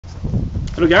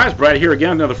Hello guys, Brad here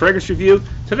again, another fragrance review.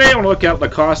 Today I want to look at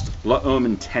Lacoste L'Homme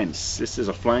Intense. This is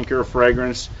a flanker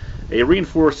fragrance, a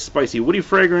reinforced spicy woody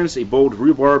fragrance, a bold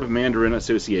rhubarb mandarin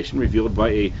association revealed by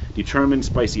a determined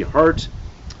spicy heart.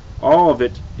 All of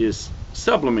it is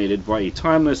sublimated by a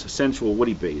timeless sensual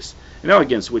woody base, an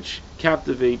elegance which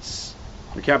captivates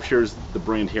or captures the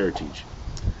brand heritage,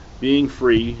 being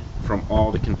free from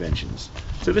all the conventions.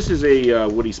 So this is a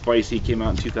woody spicy, came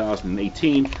out in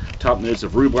 2018. Top notes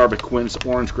of rhubarb, quince,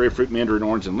 orange, grapefruit, mandarin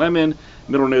orange, and lemon.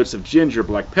 Middle notes of ginger,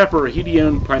 black pepper,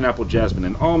 hedione, pineapple, jasmine,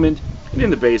 and almond. And in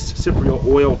the base, cypriol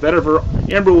oil, vetiver,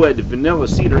 amberwood, vanilla,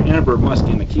 cedar, amber, musk,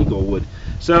 and akigol wood.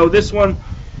 So this one,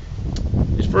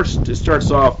 it starts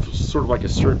off sort of like a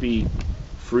syrupy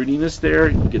fruitiness there.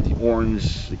 You get the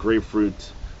orange, the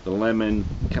grapefruit, the lemon,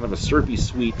 kind of a syrupy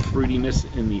sweet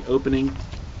fruitiness in the opening.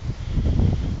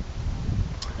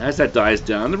 As that dies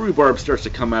down, the rhubarb starts to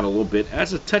come out a little bit,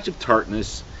 adds a touch of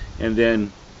tartness, and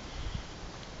then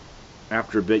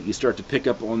after a bit you start to pick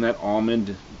up on that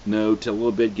almond note a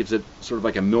little bit, gives it sort of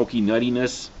like a milky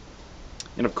nuttiness.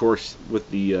 And of course with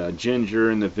the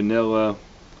ginger and the vanilla,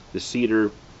 the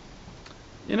cedar,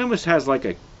 it almost has like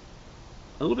a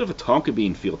little bit of a tonka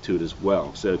bean feel to it as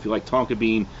well. So if you like tonka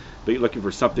bean but you're looking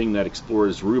for something that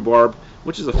explores rhubarb,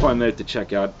 which is a fun note to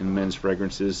check out in men's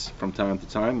fragrances from time to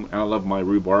time. I love my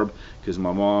rhubarb because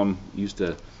my mom used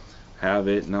to have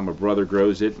it, now my brother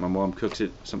grows it. My mom cooks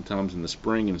it sometimes in the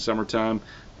spring and summertime.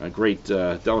 A great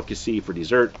delicacy for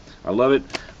dessert. I love it.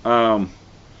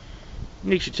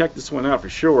 You should check this one out for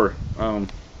sure. So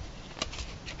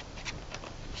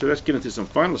let's get into some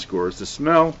final scores. The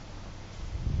smell,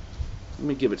 let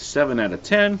me give it 7 out of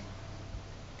 10.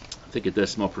 I think it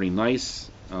does smell pretty nice.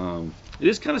 It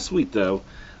is kind of sweet though,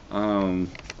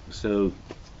 so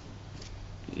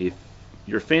if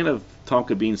you're a fan of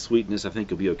tonka bean sweetness, I think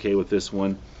you'll be okay with this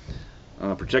one.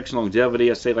 Protection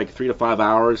longevity, I say like 3 to 5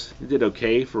 hours. It did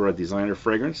okay for a designer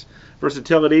fragrance.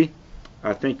 Versatility,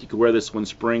 I think you could wear this one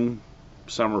spring,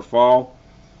 summer, fall,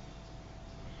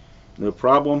 no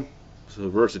problem. So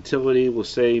versatility, we'll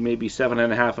say maybe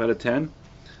 7.5 out of 10.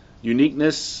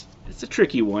 Uniqueness, it's a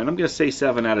tricky one. I'm going to say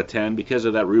 7 out of 10 because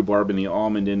of that rhubarb and the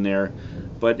almond in there.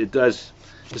 But it does,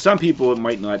 to some people, it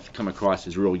might not come across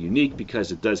as real unique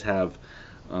because it does have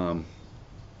a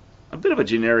bit of a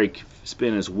generic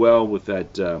spin as well with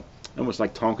that almost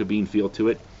like tonka bean feel to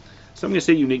it. So I'm going to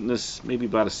say uniqueness, maybe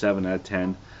about a 7 out of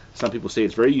 10. Some people say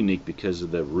it's very unique because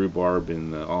of the rhubarb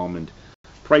and the almond.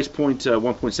 Price point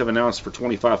 1.7 ounce for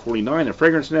 $25.49 at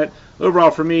FragranceNet.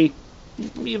 Overall for me,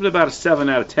 give it about a 7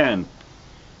 out of 10.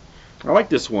 I like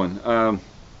this one.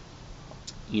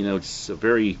 You know, it's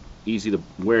very easy to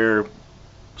wear,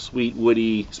 sweet,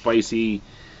 woody, spicy,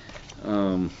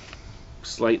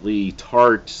 slightly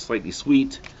tart, slightly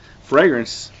sweet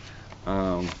fragrance.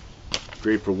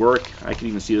 Great for work. I can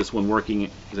even see this one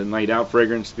working as a night out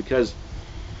fragrance because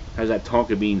it has that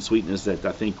tonka bean sweetness that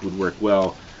I think would work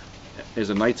well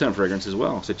as a nighttime fragrance as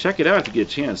well. So check it out if you get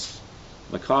a chance.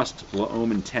 Lacoste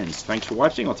L'Homme Intense. Thanks for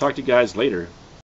watching. I'll talk to you guys later.